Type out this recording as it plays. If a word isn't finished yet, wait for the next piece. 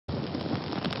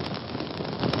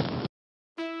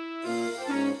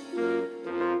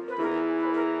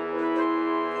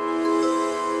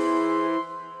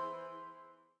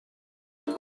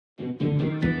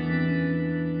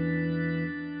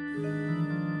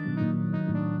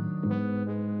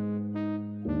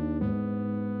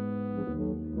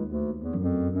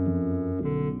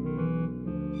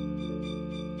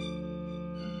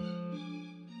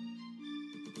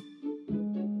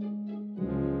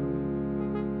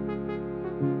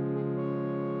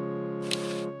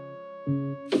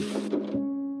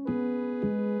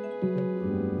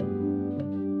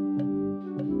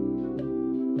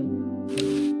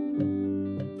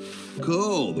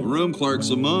The room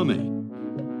clerk's a mummy.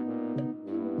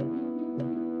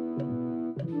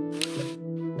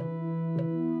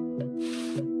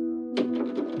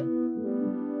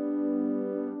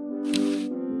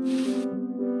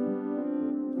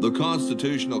 The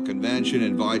Constitutional Convention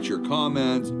invites your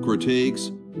comments, critiques,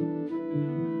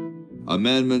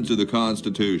 amendments to the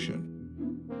Constitution.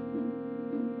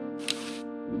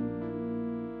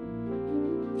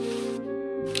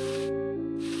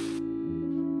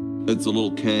 It's a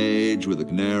little cage with a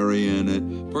canary in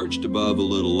it, perched above a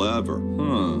little lever.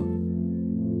 Huh.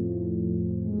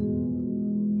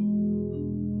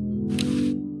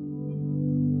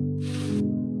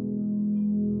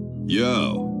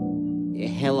 Yo.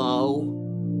 Hello?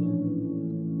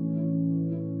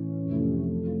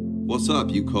 What's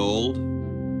up, you cold?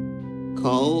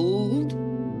 Cold?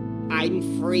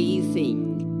 I'm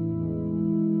freezing.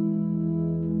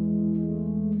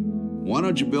 Why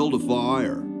don't you build a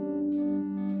fire?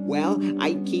 Well,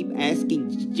 I keep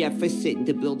asking Jefferson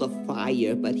to build a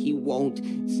fire, but he won't.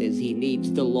 Says he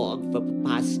needs the log for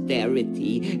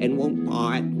posterity and won't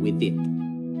part with it.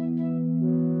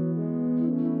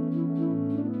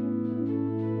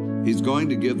 He's going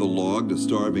to give the log to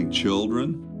starving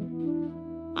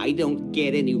children? I don't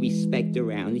get any respect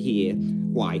around here.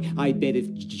 Why, I bet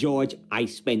if George I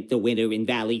spent the winter in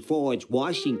Valley Forge,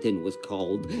 Washington was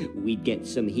cold, we'd get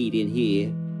some heat in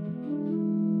here.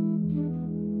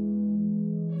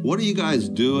 What are you guys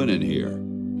doing in here?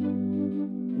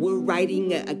 We're writing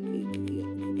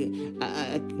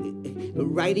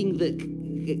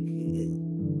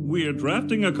We're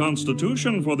drafting a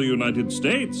constitution for the United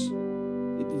States.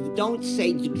 Don't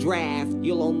say draft,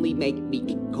 you'll only make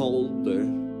me colder.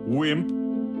 Wimp.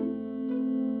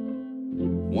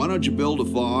 Why don't you build a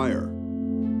fire?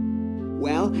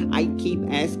 Well, I keep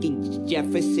asking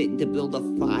Jefferson to build a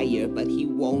fire, but he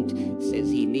won't.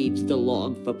 Says he needs the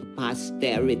log for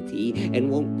posterity and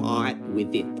won't part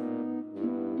with it.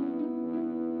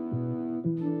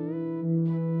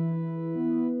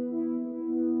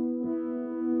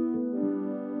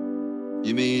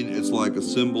 You mean it's like a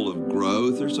symbol of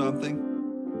growth or something?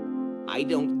 I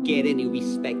don't get any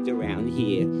respect around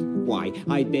here. Why,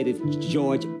 I bet if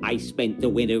George I spent the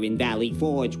winter in Valley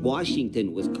Forge,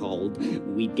 Washington was cold,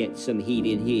 we'd get some heat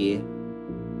in here.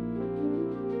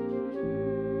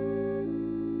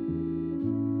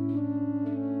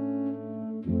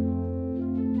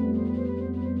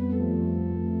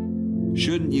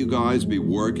 Shouldn't you guys be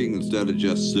working instead of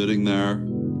just sitting there?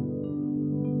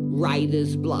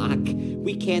 Writer's block.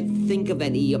 We can't think of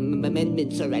any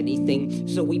amendments or anything,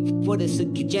 so we put a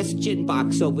suggestion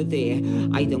box over there.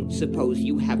 I don't suppose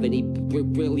you have any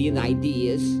brilliant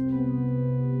ideas.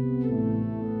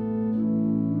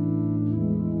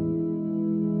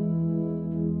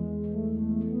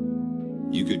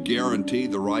 You could guarantee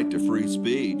the right to free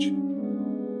speech.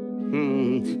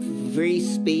 Free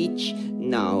speech?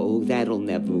 No, that'll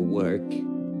never work.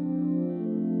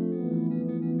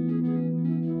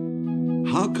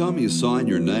 How come you sign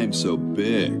your name so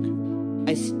big?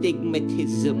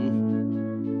 Astigmatism.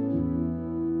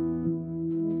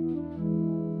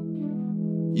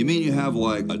 You mean you have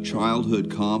like a childhood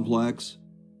complex?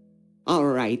 All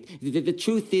right. The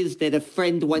truth is that a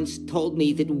friend once told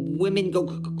me that women go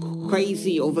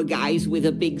crazy over guys with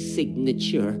a big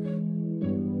signature.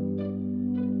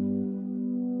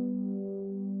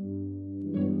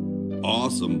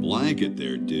 Awesome blanket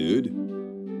there, dude.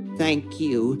 Thank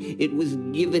you. It was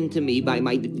given to me by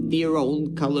my dear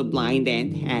old colorblind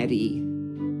Aunt Hattie.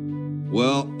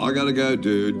 Well, I gotta go,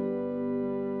 dude.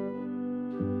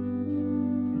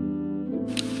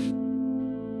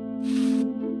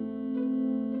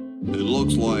 It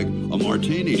looks like a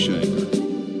martini shaker.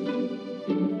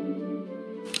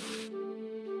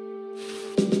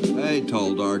 Hey,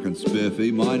 tall, dark, and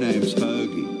spiffy. My name's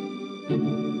Hoagie.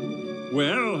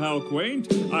 Well, how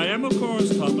quaint. I am, of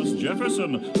course, Thomas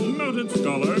Jefferson, noted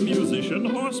scholar, musician,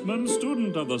 horseman,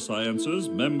 student of the sciences,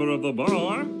 member of the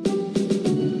bar.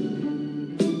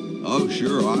 Oh,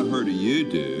 sure, I've heard of you,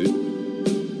 dude.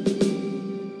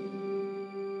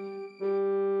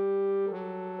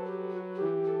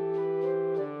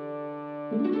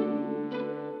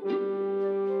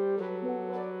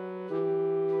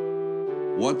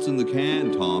 What's in the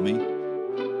can, Tommy?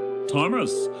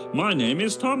 Thomas. My name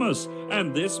is Thomas,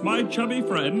 and this, my chubby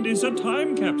friend, is a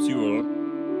time capsule,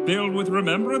 filled with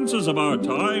remembrances of our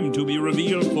time to be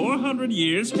revealed 400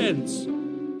 years hence.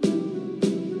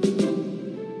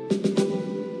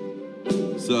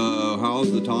 So,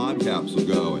 how's the time capsule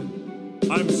going?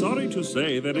 I'm sorry to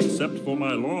say that except for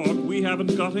my log, we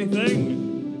haven't got a thing.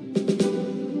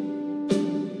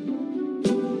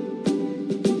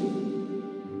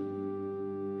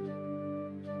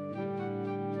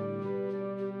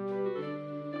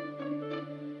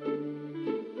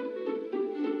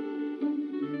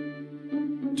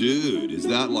 Dude, is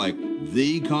that like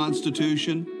the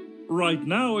Constitution? Right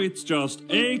now, it's just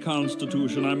a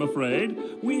constitution, I'm afraid.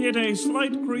 We hit a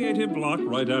slight creative block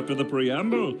right after the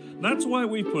preamble. That's why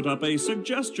we put up a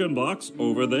suggestion box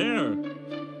over there.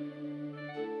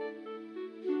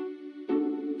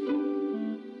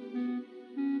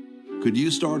 Could you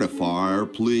start a fire,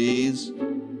 please?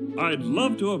 I'd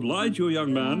love to oblige you,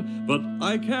 young man, but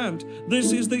I can't.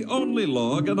 This is the only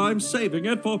log, and I'm saving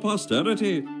it for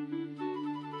posterity.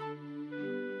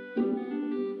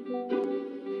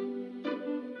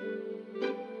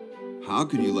 How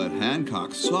can you let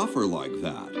Hancock suffer like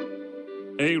that?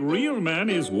 A real man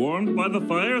is warmed by the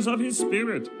fires of his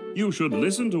spirit. You should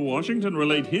listen to Washington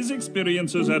relate his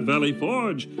experiences at Valley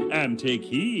Forge and take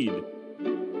heed.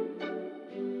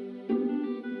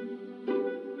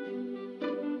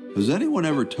 Has anyone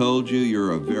ever told you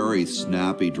you're a very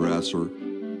snappy dresser?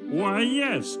 Why,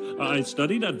 yes. I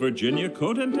studied at Virginia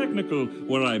Coat and Technical,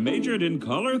 where I majored in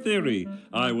color theory.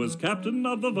 I was captain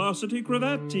of the varsity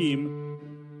cravat team.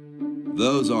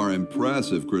 Those are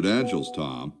impressive credentials,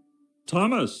 Tom.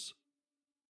 Thomas.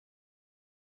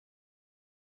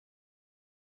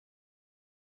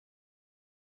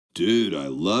 Dude, I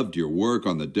loved your work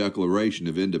on the Declaration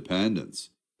of Independence.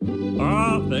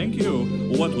 Ah, thank you.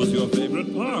 What was your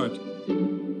favorite part?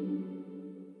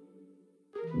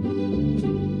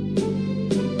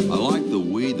 I like the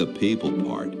 "we the people"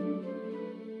 part.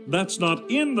 That's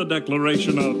not in the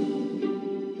Declaration of...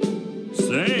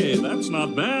 Say, that's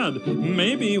not bad.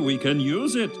 Maybe we can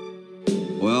use it.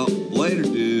 Well, later,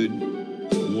 dude.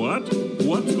 What?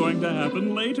 What's going to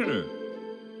happen later?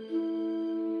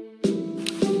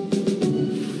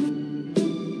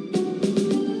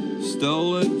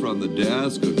 Stolen from the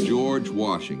desk of George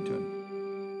Washington.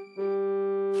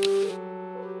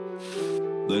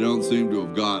 They don't seem to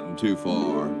have gotten too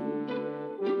far.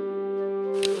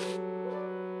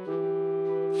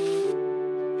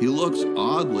 He looks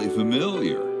oddly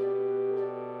familiar.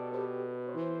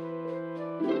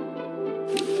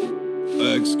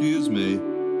 Excuse me.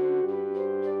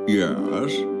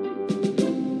 Yes?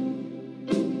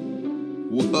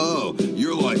 Whoa,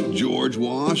 you're like George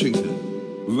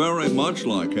Washington. Very much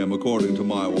like him, according to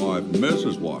my wife,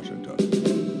 Mrs. Washington.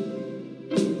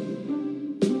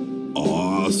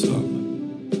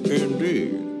 Awesome.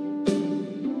 Indeed.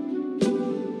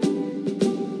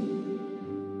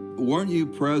 Weren't you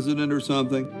president or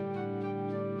something?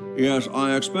 Yes,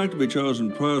 I expect to be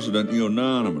chosen president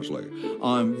unanimously.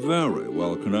 I'm very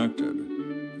well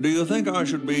connected. Do you think I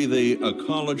should be the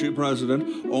ecology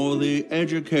president or the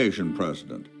education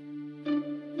president?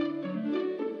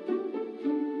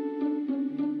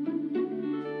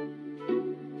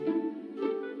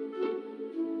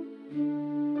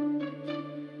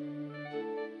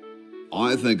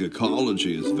 I think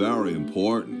ecology is very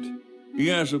important.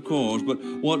 Yes, of course, but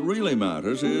what really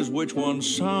matters is which one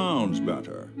sounds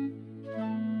better.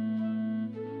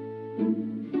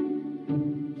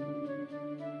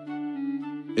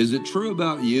 Is it true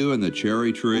about you and the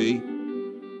cherry tree?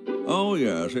 Oh,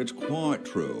 yes, it's quite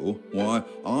true. Why,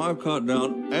 I've cut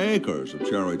down acres of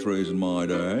cherry trees in my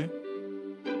day.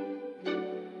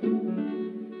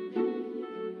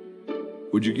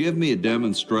 Would you give me a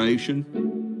demonstration?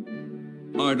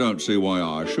 I don't see why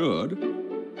I should.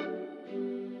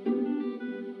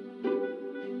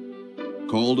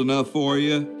 Cold enough for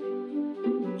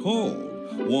you?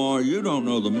 Cold? Why, you don't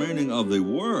know the meaning of the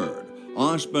word.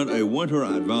 I spent a winter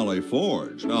at Valley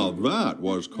Forge. Now that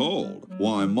was cold.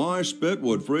 Why, my spit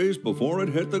would freeze before it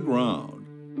hit the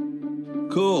ground.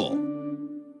 Cool.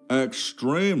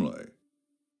 Extremely.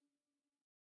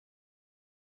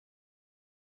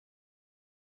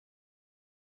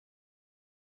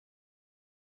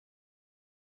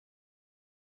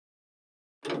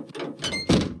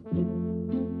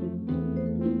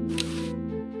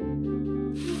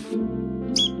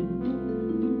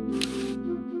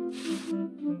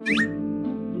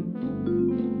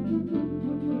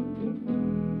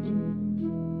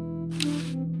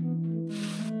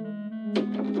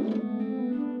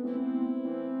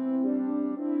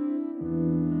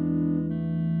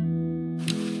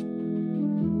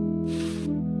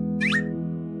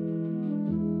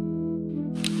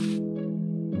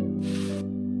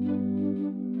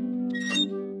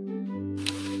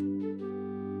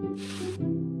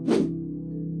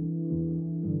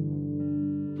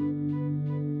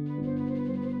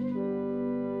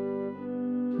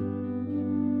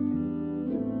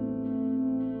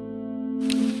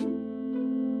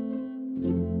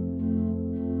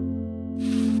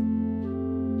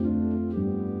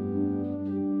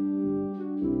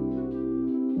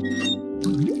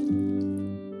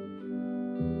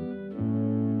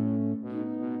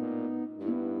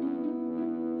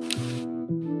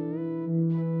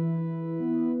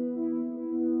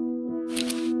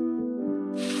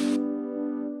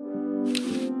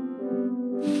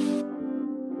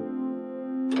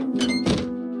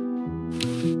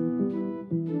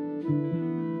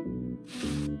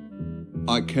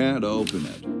 I can't open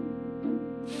it.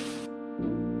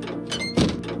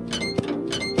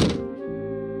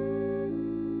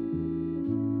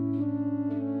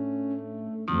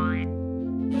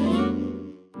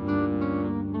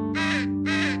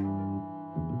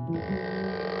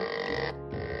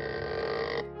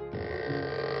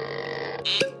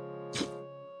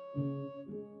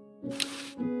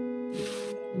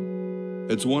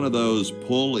 It's one of those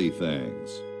pulley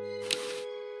things.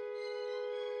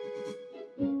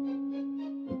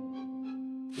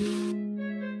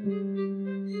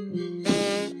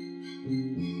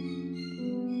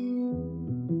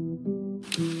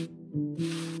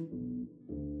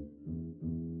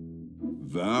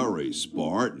 Very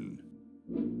Spartan.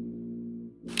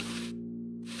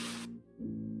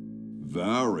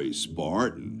 Very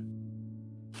Spartan.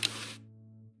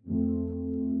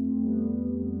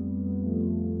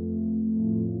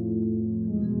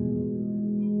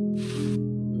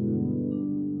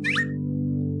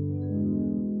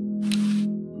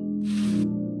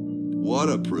 What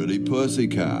a pretty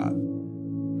pussycat.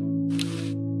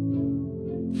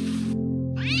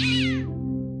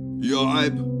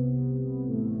 Yipe.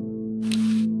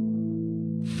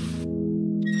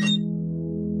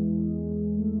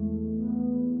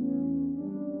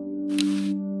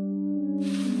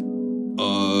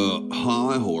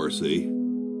 Hi, horsey.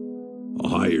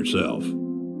 Hi yourself.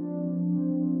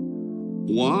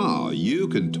 Wow, you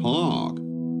can talk.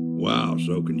 Wow,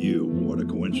 so can you. What a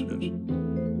coincidence.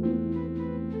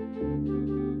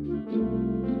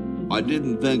 I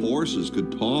didn't think horses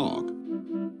could talk.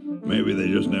 Maybe they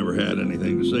just never had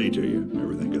anything to say to you.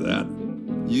 Ever think of that?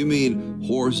 You mean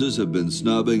horses have been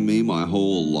snubbing me my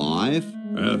whole life?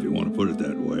 Well, if you want to put it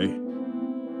that way.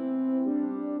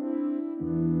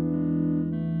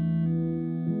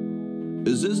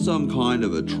 Is this some kind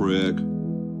of a trick?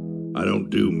 I don't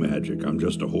do magic. I'm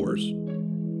just a horse.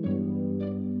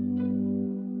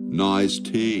 Nice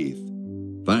teeth.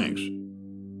 Thanks.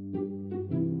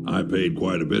 I paid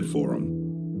quite a bit for them.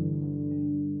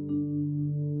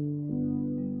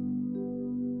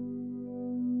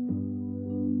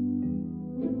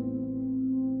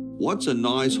 What's a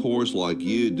nice horse like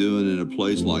you doing in a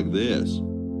place like this?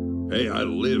 Hey, I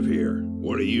live here.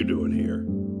 What are you doing here?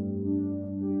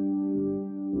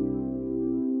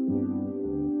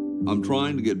 I'm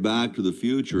trying to get back to the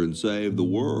future and save the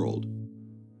world.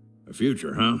 The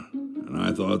future, huh? And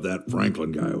I thought that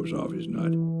Franklin guy was off his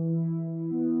nut.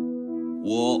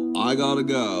 Well, I gotta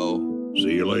go.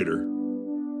 See you later.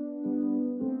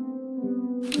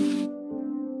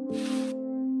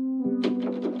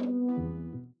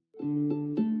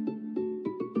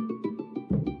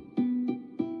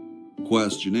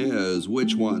 Question is,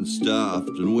 which one's stuffed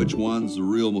and which one's the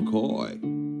real McCoy?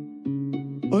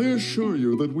 I assure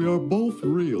you that we are both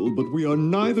real, but we are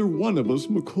neither one of us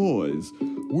McCoys.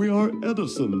 We are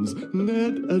Edisons,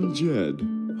 Ned and Jed.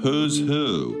 Who's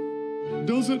who?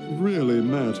 Does it really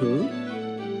matter?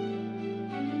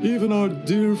 Even our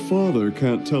dear father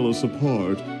can't tell us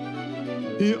apart.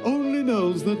 He only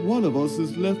knows that one of us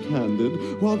is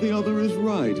left-handed while the other is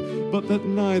right, but that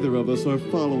neither of us are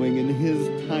following in his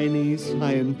tiny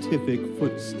scientific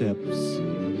footsteps.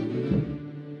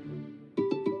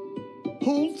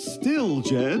 Hold still,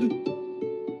 Jed.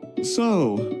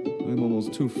 So, I'm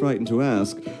almost too frightened to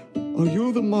ask, are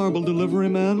you the marble delivery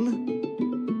man?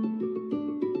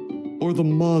 Or the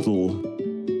model?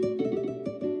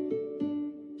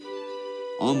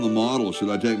 I'm the model. Should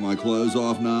I take my clothes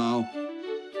off now?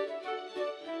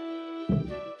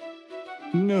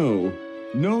 No.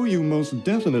 No, you most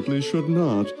definitely should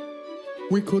not.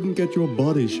 We couldn't get your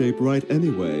body shape right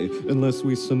anyway, unless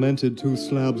we cemented two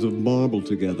slabs of marble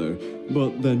together.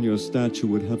 But then your statue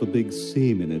would have a big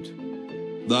seam in it.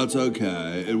 That's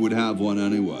okay. It would have one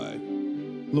anyway.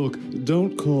 Look,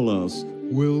 don't call us.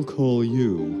 We'll call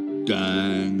you.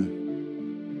 Dang.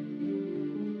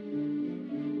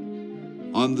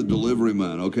 I'm the delivery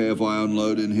man, okay, if I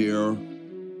unload in here?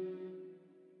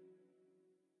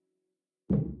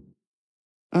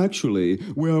 Actually,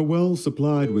 we are well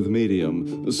supplied with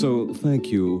medium, so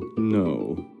thank you,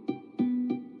 no.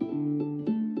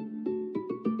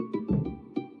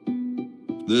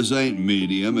 This ain't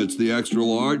medium, it's the extra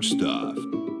large stuff.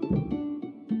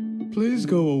 Please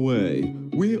go away.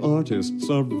 We artists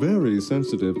are very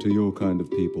sensitive to your kind of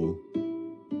people.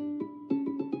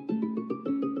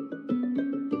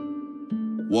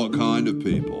 What kind of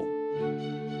people?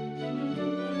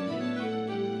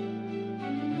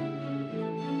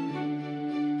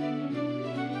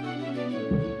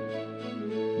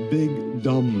 Big,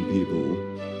 dumb people.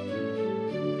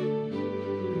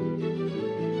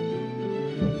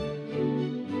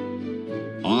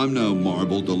 I'm I'm no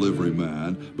marble delivery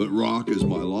man, but rock is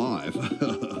my life.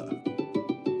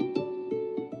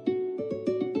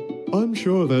 I'm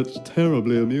sure that's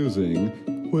terribly amusing,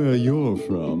 where you're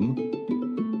from.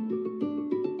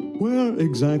 Where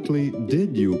exactly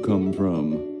did you come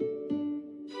from?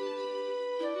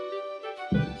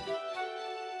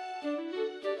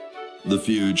 The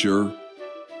future.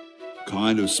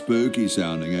 Kind of spooky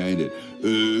sounding, ain't it?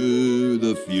 Ooh,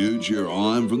 the future.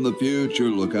 I'm from the future.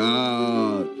 Look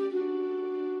out.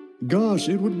 Gosh,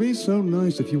 it would be so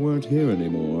nice if you weren't here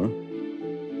anymore.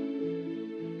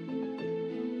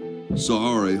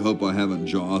 Sorry, hope I haven't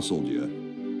jostled you.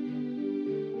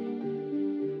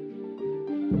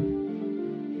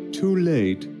 Too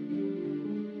late.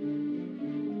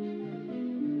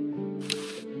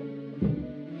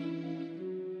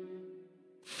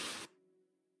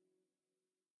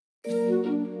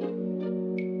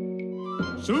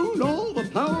 Soon all the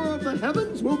power of the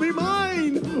heavens will be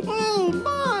mine! All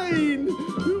mine!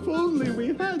 If only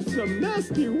we had some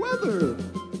nasty weather!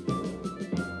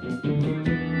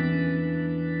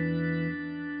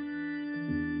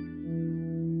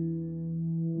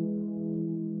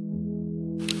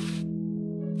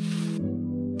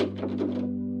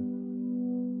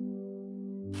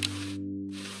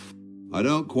 I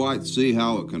don't quite see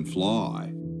how it can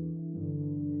fly.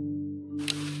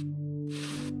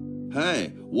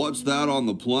 Hey, what's that on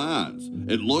the plans?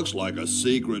 It looks like a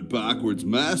secret backwards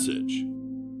message.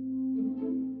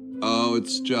 Oh,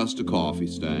 it's just a coffee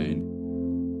stain.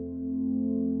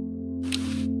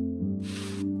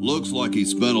 Looks like he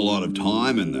spent a lot of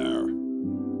time in there.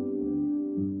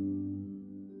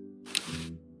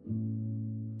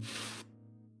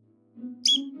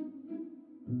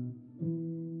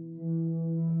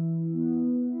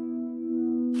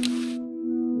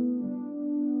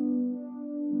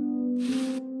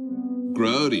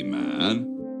 Grody,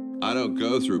 man. I don't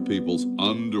go through people's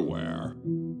underwear.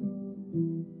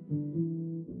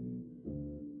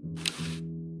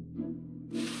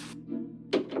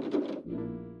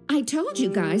 I told you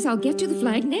guys I'll get to the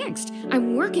flag next.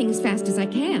 I'm working as fast as I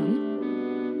can.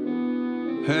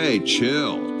 Hey,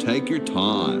 chill. Take your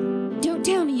time. Don't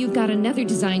tell me you've got another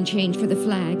design change for the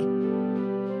flag.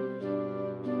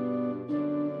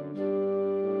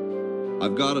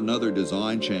 I've got another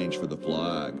design change for the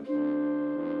flag.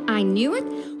 I knew it.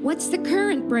 What's the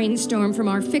current brainstorm from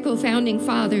our fickle founding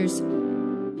fathers?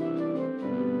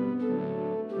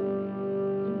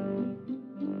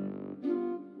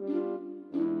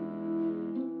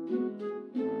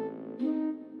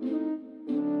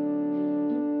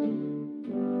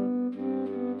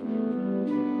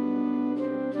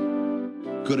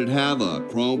 Could it have a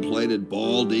chrome-plated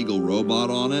bald eagle robot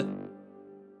on it?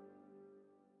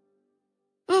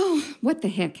 Oh, what the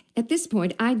heck. At this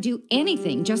point, I'd do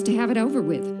anything just to have it over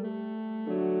with.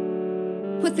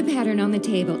 Put the pattern on the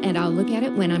table, and I'll look at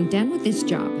it when I'm done with this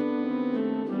job.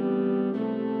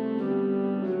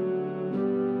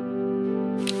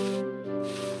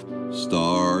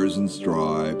 Stars and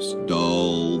stripes,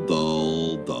 dull,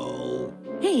 dull, dull.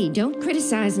 Hey, don't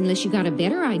criticize unless you got a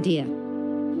better idea.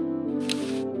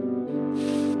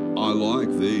 I like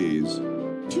these.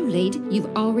 Too late.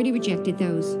 You've already rejected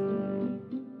those.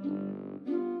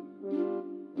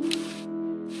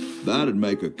 That'd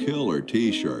make a killer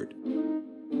t-shirt.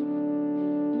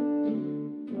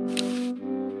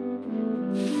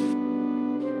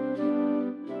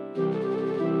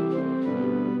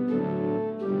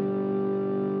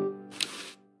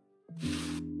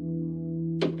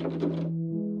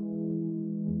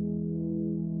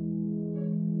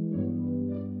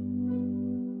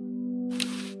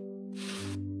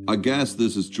 I guess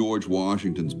this is George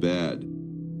Washington's bed.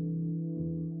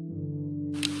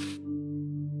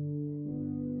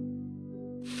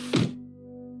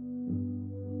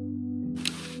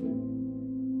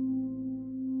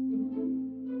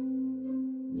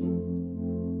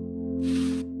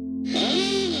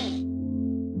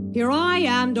 Here I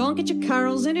am, don't get your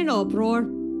curls in an uproar.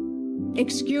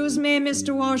 Excuse me,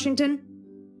 Mr. Washington.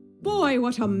 Boy,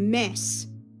 what a mess.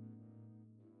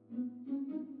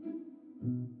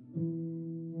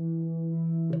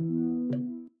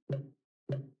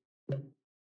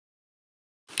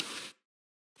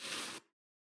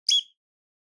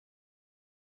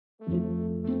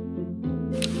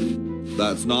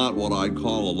 That's not what I'd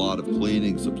call a lot of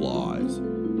cleaning supplies.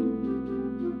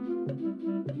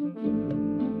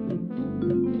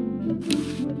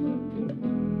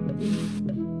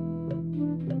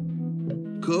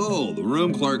 Cool, the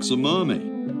room clerk's a mummy.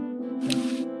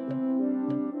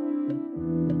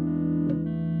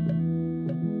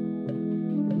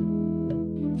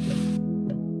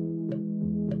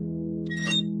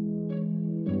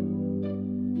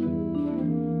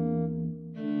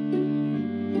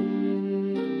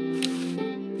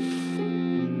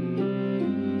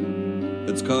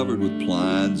 It's covered with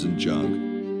plans and junk.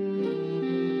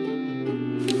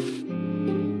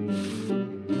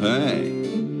 Hey.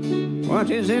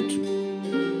 What is it?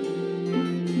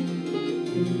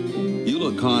 You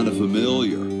look kind of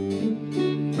familiar.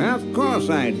 Of course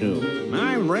I do.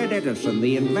 I'm Red Edison,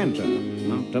 the inventor,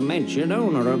 not to mention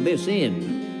owner of this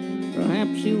inn.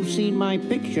 Perhaps you've seen my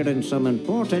picture in some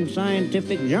important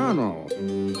scientific journal.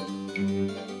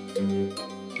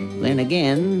 Then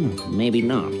again, maybe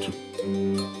not.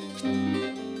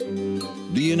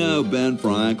 Do you know Ben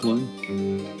Franklin?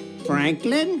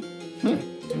 Franklin?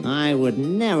 I would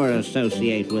never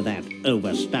associate with that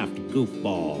overstuffed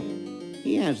goofball.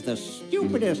 He has the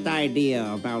stupidest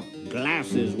idea about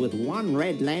glasses with one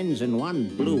red lens and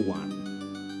one blue one.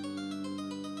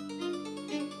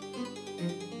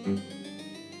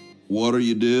 What are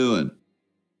you doing?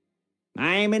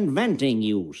 I'm inventing,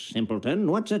 you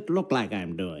simpleton. What's it look like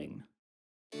I'm doing?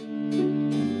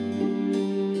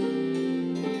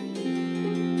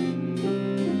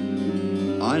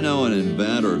 I know an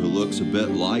inventor who looks a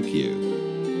bit like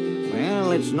you.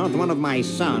 Well, it's not one of my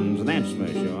sons, that's for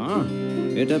sure.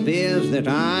 It appears that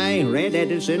I, Red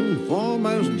Edison,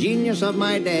 foremost genius of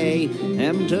my day,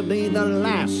 am to be the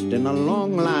last in a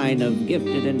long line of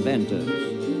gifted inventors.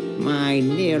 My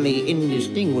nearly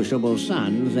indistinguishable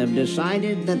sons have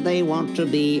decided that they want to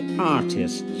be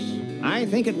artists. I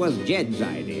think it was Jed's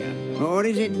idea. Or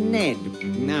is it Ned?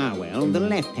 Ah, well, the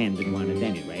left-handed one at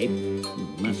any rate.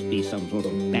 Must be some sort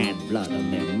of bad blood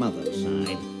on their mother's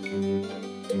side.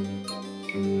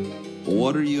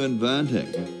 What are you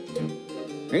inventing?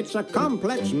 It's a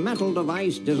complex metal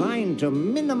device designed to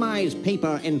minimize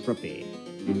paper entropy.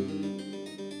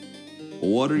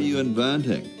 What are you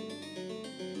inventing?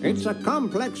 It's a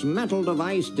complex metal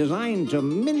device designed to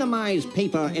minimize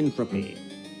paper entropy.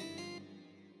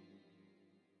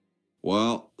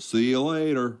 Well, see you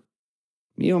later.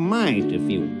 You might if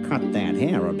you cut that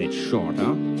hair a bit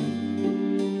shorter.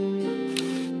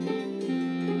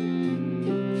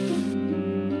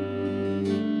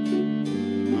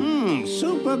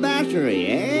 Super battery,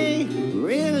 eh?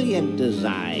 Brilliant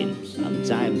design.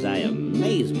 Sometimes I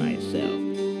amaze myself.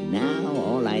 Now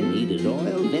all I need is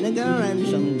oil, vinegar, and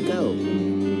some gold.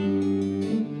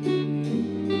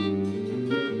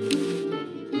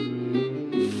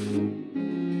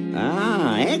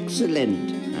 Ah, excellent.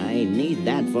 I need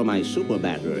that for my super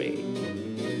battery.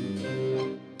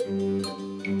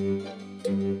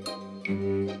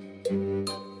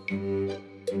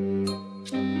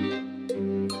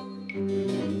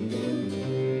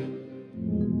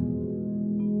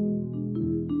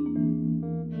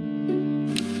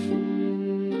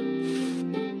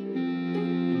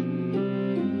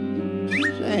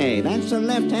 Say, that's a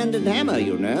left-handed hammer,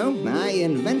 you know. I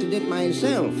invented it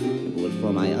myself. It was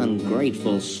for my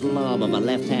ungrateful slob of a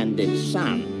left-handed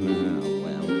son. Oh,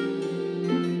 well.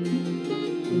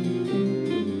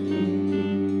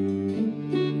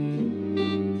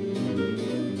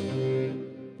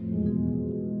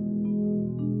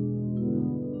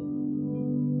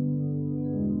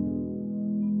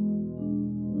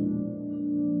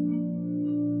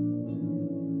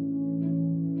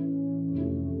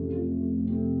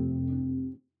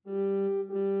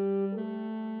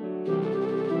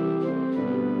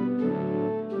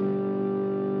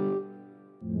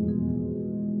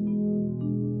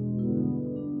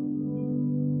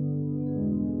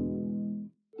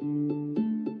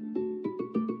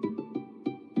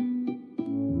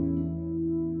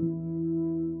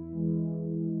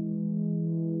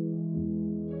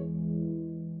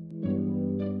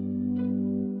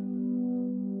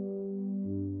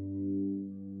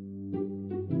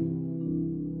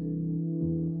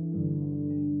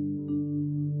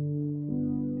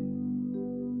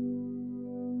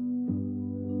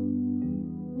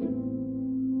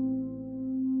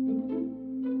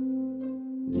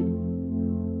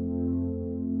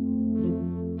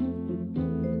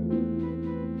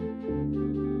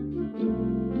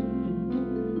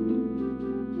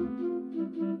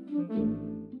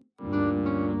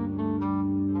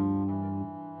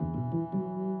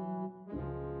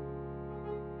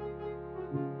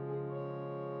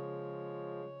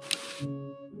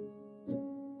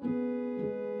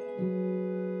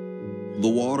 The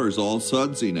water's all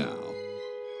sudsy now.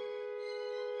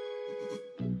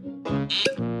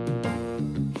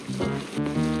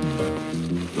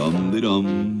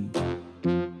 Dum-de-dum.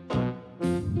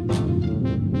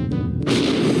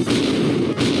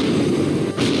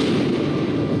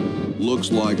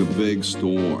 Looks like a big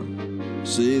storm.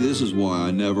 See, this is why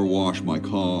I never wash my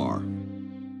car.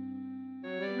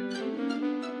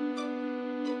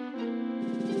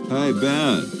 Hey,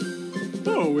 Ben.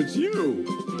 Oh, it's you.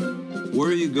 Where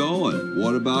are you going?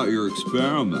 What about your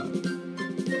experiment?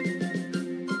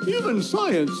 Even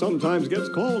science sometimes gets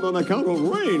called on account of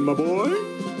rain, my boy.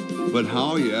 But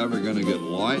how are you ever going to get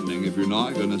lightning if you're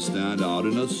not going to stand out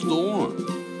in a storm?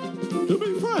 To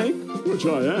be frank, which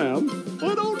I am,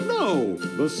 I don't know.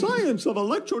 The science of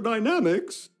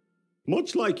electrodynamics,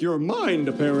 much like your mind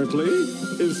apparently,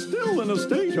 is still in a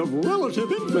state of relative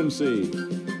infancy.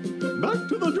 Back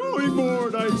to the drawing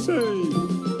board, I'd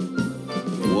say.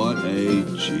 What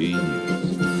a genius.